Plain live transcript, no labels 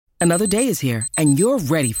Another day is here, and you're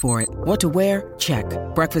ready for it. What to wear? Check.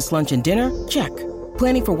 Breakfast, lunch, and dinner? Check.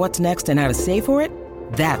 Planning for what's next and how to save for it?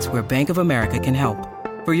 That's where Bank of America can help.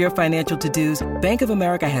 For your financial to-dos, Bank of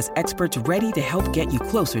America has experts ready to help get you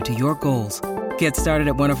closer to your goals. Get started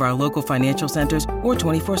at one of our local financial centers or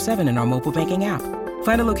 24/7 in our mobile banking app.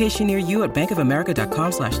 Find a location near you at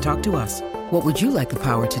bankofamerica.com/talktous. What would you like the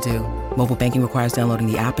power to do? Mobile banking requires downloading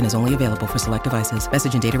the app and is only available for select devices.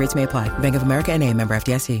 Message and data rates may apply. Bank of America N.A., member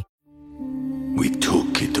FDIC. We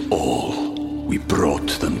took it all. We brought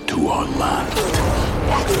them to our land.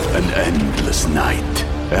 An endless night,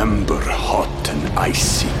 ember hot and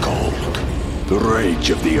icy cold. The rage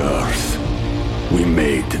of the earth. We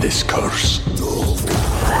made this curse.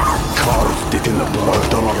 Carved it in the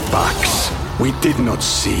blood on our backs. We did not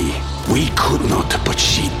see. We could not, but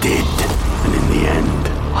she did. And in the end...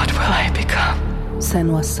 What will I become?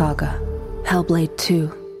 Senua's Saga. Hellblade 2.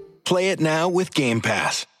 Play it now with Game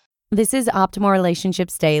Pass. This is Optimal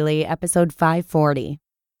Relationships Daily, episode 540.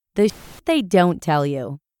 The They Don't Tell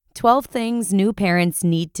You. 12 Things New Parents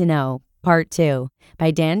Need to Know, Part 2,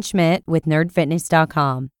 by Dan Schmidt with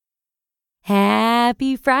nerdfitness.com.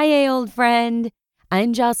 Happy Friday, old friend.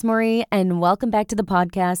 I'm Joss Marie, and welcome back to the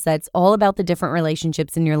podcast that's all about the different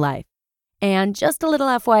relationships in your life. And just a little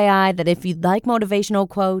FYI that if you'd like motivational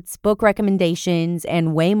quotes, book recommendations,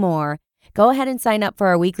 and way more, go ahead and sign up for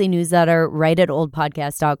our weekly newsletter right at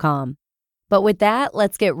oldpodcast.com. But with that,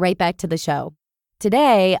 let's get right back to the show.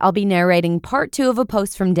 Today, I'll be narrating part 2 of a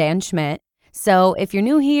post from Dan Schmidt. So if you're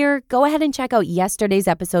new here, go ahead and check out yesterday's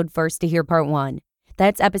episode first to hear part 1.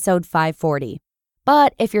 That's episode 540.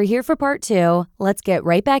 But if you're here for part 2, let's get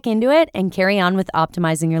right back into it and carry on with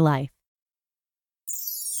optimizing your life.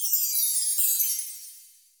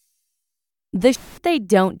 The They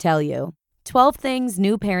Don't Tell You. 12 Things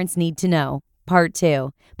New Parents Need to Know, Part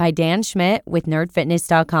 2, by Dan Schmidt with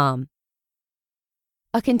nerdfitness.com.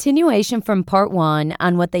 A continuation from Part 1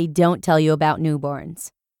 on what they don't tell you about newborns.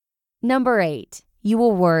 Number 8, you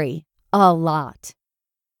will worry a lot.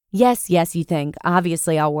 Yes, you think,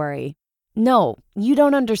 obviously I'll worry. No, you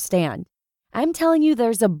don't understand. I'm telling you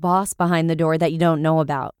there's a boss behind the door that you don't know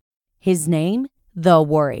about. His name? The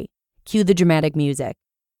Worry. Cue the dramatic music.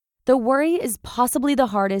 The worry is possibly the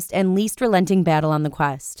hardest and least relenting battle on the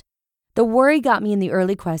quest. The worry got me in the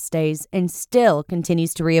early quest days and still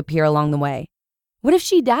continues to reappear along the way. What if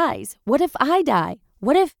she dies? What if I die?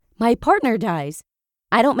 What if my partner dies?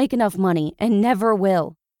 I don't make enough money and never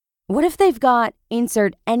will. What if they've got,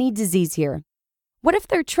 insert any disease here? What if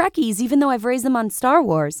they're Trekkies even though I've raised them on Star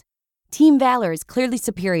Wars? Team Valor is clearly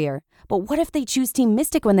superior, but what if they choose Team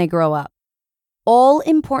Mystic when they grow up? All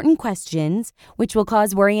important questions which will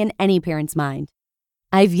cause worry in any parent's mind.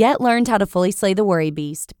 I've yet learned how to fully slay the worry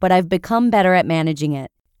beast, but I've become better at managing it,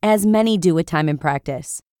 as many do with time and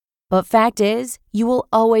practice. But fact is, you will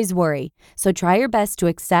always worry, so try your best to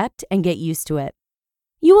accept and get used to it.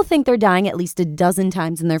 You will think they're dying at least a dozen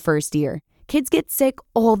times in their first year. Kids get sick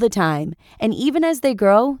all the time, and even as they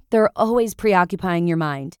grow, they're always preoccupying your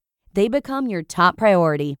mind. They become your top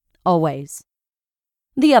priority, always.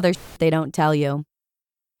 The other they don't tell you.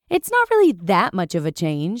 It's not really that much of a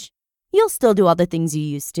change. You'll still do all the things you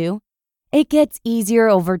used to. It gets easier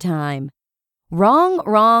over time.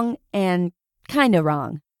 Wrong, and kinda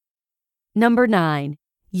wrong. Number 9,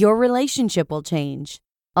 your relationship will change.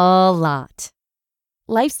 A lot.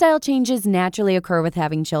 Lifestyle changes naturally occur with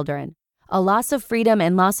having children. A loss of freedom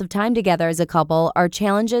and loss of time together as a couple are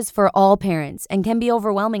challenges for all parents and can be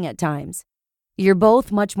overwhelming at times. You're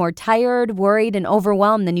both much more tired, worried, and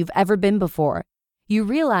overwhelmed than you've ever been before. You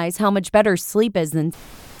realize how much better sleep is than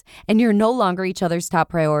and you're no longer each other's top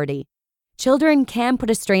priority. Children can put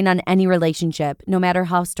a strain on any relationship, no matter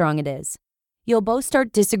how strong it is. You'll both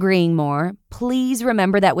start disagreeing more. Please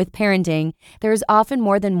remember that with parenting, there is often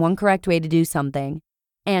more than one correct way to do something.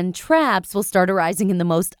 And traps will start arising in the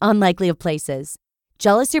most unlikely of places.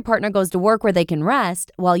 Jealous your partner goes to work where they can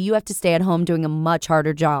rest, while you have to stay at home doing a much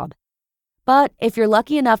harder job. But if you're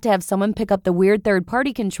lucky enough to have someone pick up the weird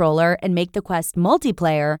third-party controller and make the quest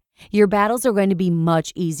multiplayer, your battles are going to be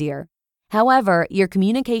much easier. However, your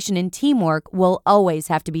communication and teamwork will always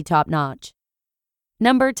have to be top-notch.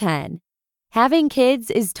 Number 10. Having kids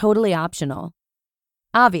is totally optional.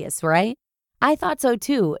 Obvious, right? I thought so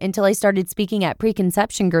too until I started speaking at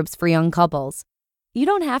preconception groups for young couples. You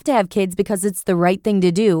don't have to have kids because it's the right thing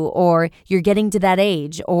to do, or you're getting to that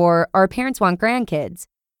age, or our parents want grandkids.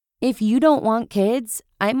 If you don't want kids,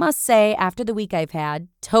 I must say after the week I've had,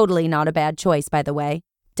 totally not a bad choice by the way,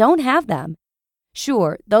 don't have them.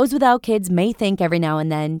 Sure, those without kids may think every now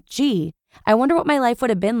and then, gee, I wonder what my life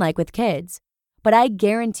would have been like with kids. But I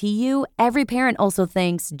guarantee you, every parent also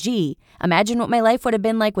thinks, gee, imagine what my life would have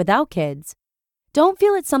been like without kids. Don't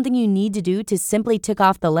feel it's something you need to do to simply tick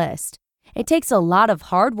off the list. It takes a lot of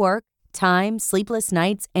hard work, time, sleepless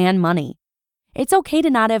nights, and money. It's okay to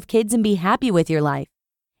not have kids and be happy with your life.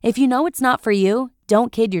 If you know it's not for you,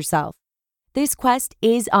 don't kid yourself. This quest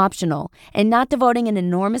is optional, and not devoting an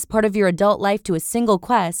enormous part of your adult life to a single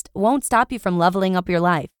quest won't stop you from leveling up your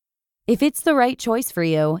life. If it's the right choice for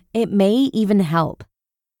you, it may even help.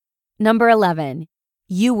 Number 11,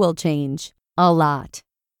 you will change a lot.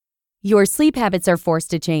 Your sleep habits are forced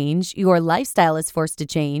to change, your lifestyle is forced to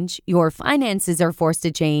change, your finances are forced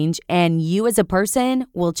to change, and you as a person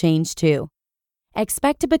will change too.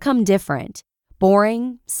 Expect to become different,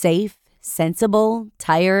 boring, safe, sensible,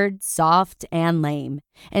 tired, soft, and lame.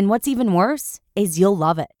 And what's even worse is you'll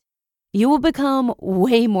love it. You will become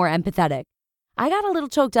way more empathetic. I got a little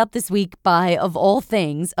choked up this week by, of all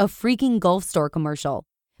things, a freaking Gulf store commercial.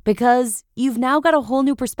 Because you've now got a whole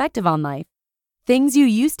new perspective on life. Things you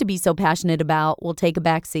used to be so passionate about will take a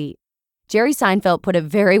back seat. Jerry Seinfeld put it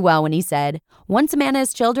very well when he said, once a man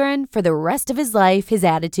has children, for the rest of his life, his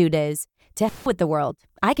attitude is, to hell with the world,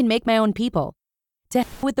 I can make my own people. To hell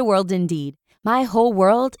with the world indeed. My whole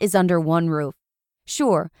world is under one roof.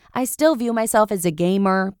 Sure, I still view myself as a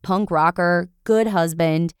gamer, punk rocker, good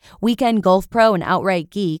husband, weekend golf pro, and outright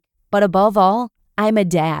geek, but above all, I'm a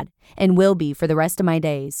dad and will be for the rest of my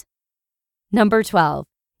days. Number 12.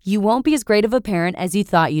 You won't be as great of a parent as you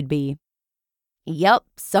thought you'd be. Yup,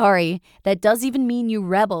 sorry. That does even mean you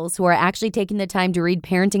rebels who are actually taking the time to read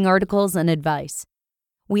parenting articles and advice.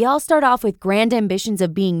 We all start off with grand ambitions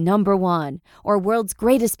of being number one or world's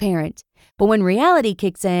greatest parent. But when reality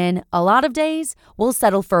kicks in, a lot of days, we'll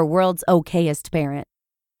settle for world's okayest parent.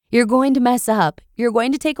 You're going to mess up, you're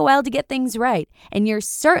going to take a while to get things right, and you're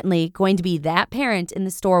certainly going to be that parent in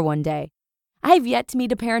the store one day. I've yet to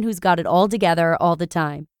meet a parent who's got it all together all the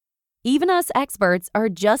time. Even us experts are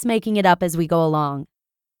just making it up as we go along.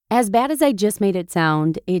 As bad as I just made it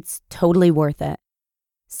sound, it's totally worth it.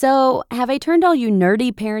 So, have I turned all you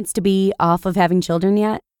nerdy parents-to-be off of having children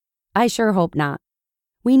yet? I sure hope not.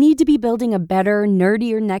 We need to be building a better,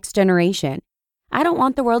 nerdier next generation. I don't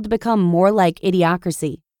want the world to become more like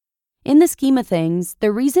Idiocracy. In the scheme of things,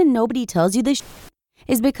 the reason nobody tells you this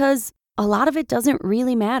is because a lot of it doesn't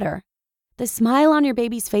really matter. The smile on your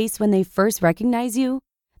baby's face when they first recognize you,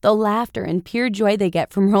 the laughter and pure joy they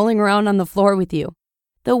get from rolling around on the floor with you,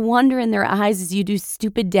 the wonder in their eyes as you do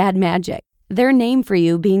stupid dad magic, their name for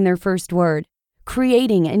you being their first word,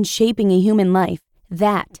 creating and shaping a human life,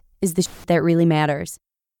 that is the that really matters.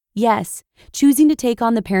 Yes, choosing to take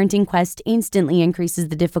on the parenting quest instantly increases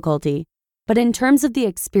the difficulty, but in terms of the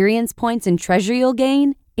experience points and treasure you'll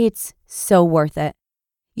gain, it's so worth it.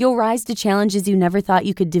 You'll rise to challenges you never thought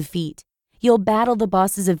you could defeat. You'll battle the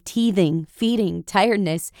bosses of teething, feeding,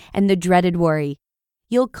 tiredness, and the dreaded worry.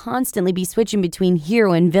 You'll constantly be switching between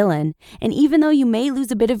hero and villain, and even though you may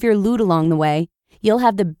lose a bit of your loot along the way, you'll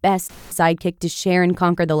have the best sidekick to share and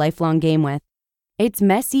conquer the lifelong game with. It's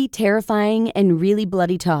messy, terrifying, and really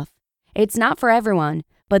bloody tough. It's not for everyone,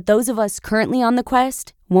 but those of us currently on the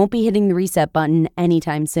quest won't be hitting the reset button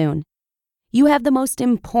anytime soon. You have the most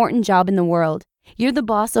important job in the world. You're the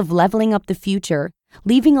boss of leveling up the future,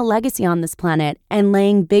 leaving a legacy on this planet, and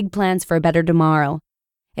laying big plans for a better tomorrow.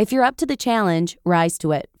 If you're up to the challenge, rise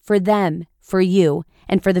to it. For them, for you,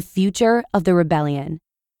 and for the future of the rebellion.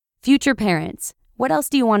 Future parents, what else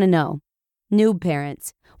do you want to know? Noob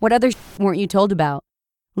parents, what other weren't you told about?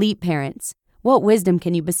 Leap parents, what wisdom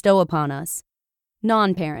can you bestow upon us?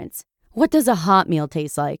 Non-parents, what does a hot meal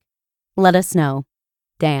taste like? Let us know.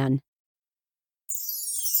 Dan.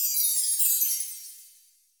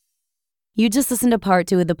 You just listened to part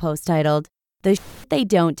 2 of the post titled, The They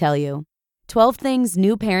Don't Tell You. 12 Things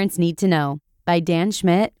New Parents Need to Know by Dan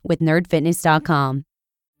Schmidt with nerdfitness.com.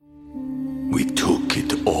 We took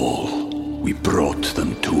it all. We brought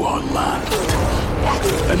them to our land.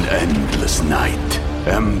 An endless night,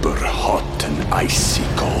 ember hot and icy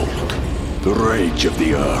cold. The rage of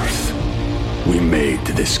the earth. We made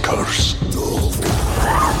this curse.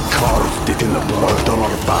 Carved it in the blood on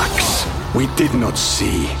our backs. We did not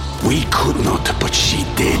see. We could not, but she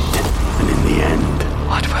did. And in the end,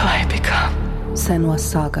 what will I become? Senua's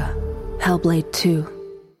Saga. Hellblade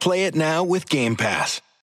 2. Play it now with Game Pass.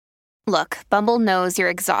 Look, Bumble knows you're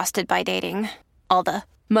exhausted by dating. All the,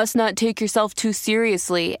 must not take yourself too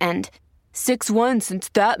seriously, and 6'1" since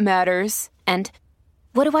that matters, and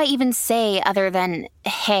what do I even say other than,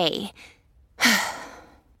 hey?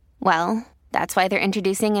 Well, that's why they're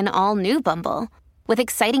introducing an all-new Bumble, with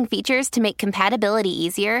exciting features to make compatibility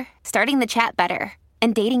easier, starting the chat better,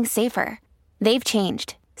 and dating safer. They've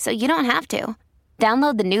changed, so you don't have to.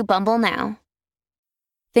 Download the new Bumble now.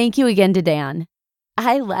 Thank you again to Dan.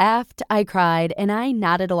 I laughed, I cried, and I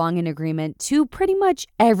nodded along in agreement to pretty much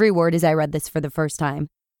every word as I read this for the first time.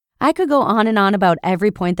 I could go on and on about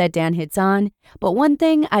every point that Dan hits on, but one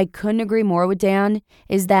thing I couldn't agree more with Dan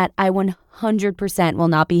is that I 100% will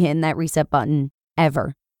not be hitting that reset button,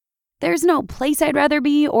 ever. There's no place I'd rather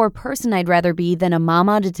be or person I'd rather be than a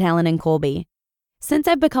mama to Talon and Colby. Since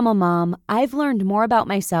I've become a mom, I've learned more about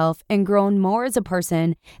myself and grown more as a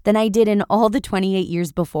person than I did in all the 28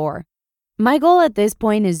 years before. My goal at this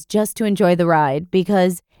point is just to enjoy the ride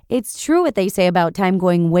because it's true what they say about time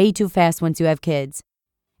going way too fast once you have kids.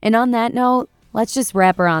 And on that note, let's just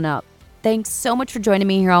wrap her on up. Thanks so much for joining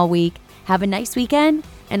me here all week. Have a nice weekend,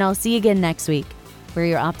 and I'll see you again next week, where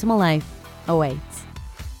your optimal life awaits.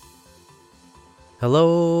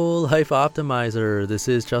 Hello, Life Optimizer. This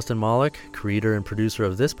is Justin Malik, creator and producer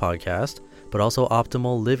of this podcast, but also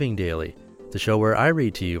Optimal Living Daily, the show where I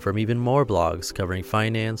read to you from even more blogs covering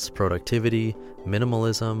finance, productivity,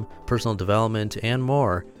 minimalism, personal development, and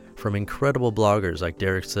more, from incredible bloggers like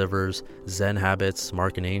Derek Sivers, Zen Habits,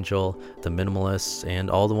 Mark and Angel, The Minimalists,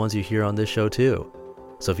 and all the ones you hear on this show too.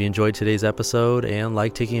 So if you enjoyed today's episode and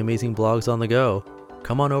like taking amazing blogs on the go,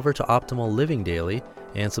 come on over to Optimal Living Daily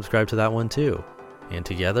and subscribe to that one too. And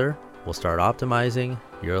together, we'll start optimizing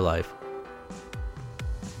your life.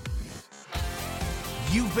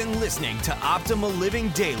 You've been listening to Optimal Living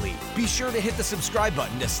Daily. Be sure to hit the subscribe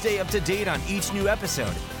button to stay up to date on each new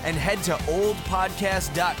episode and head to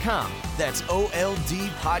oldpodcast.com. That's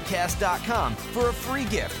OLDpodcast.com for a free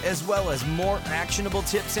gift as well as more actionable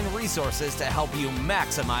tips and resources to help you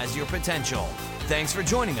maximize your potential. Thanks for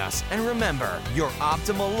joining us, and remember, your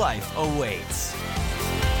optimal life awaits.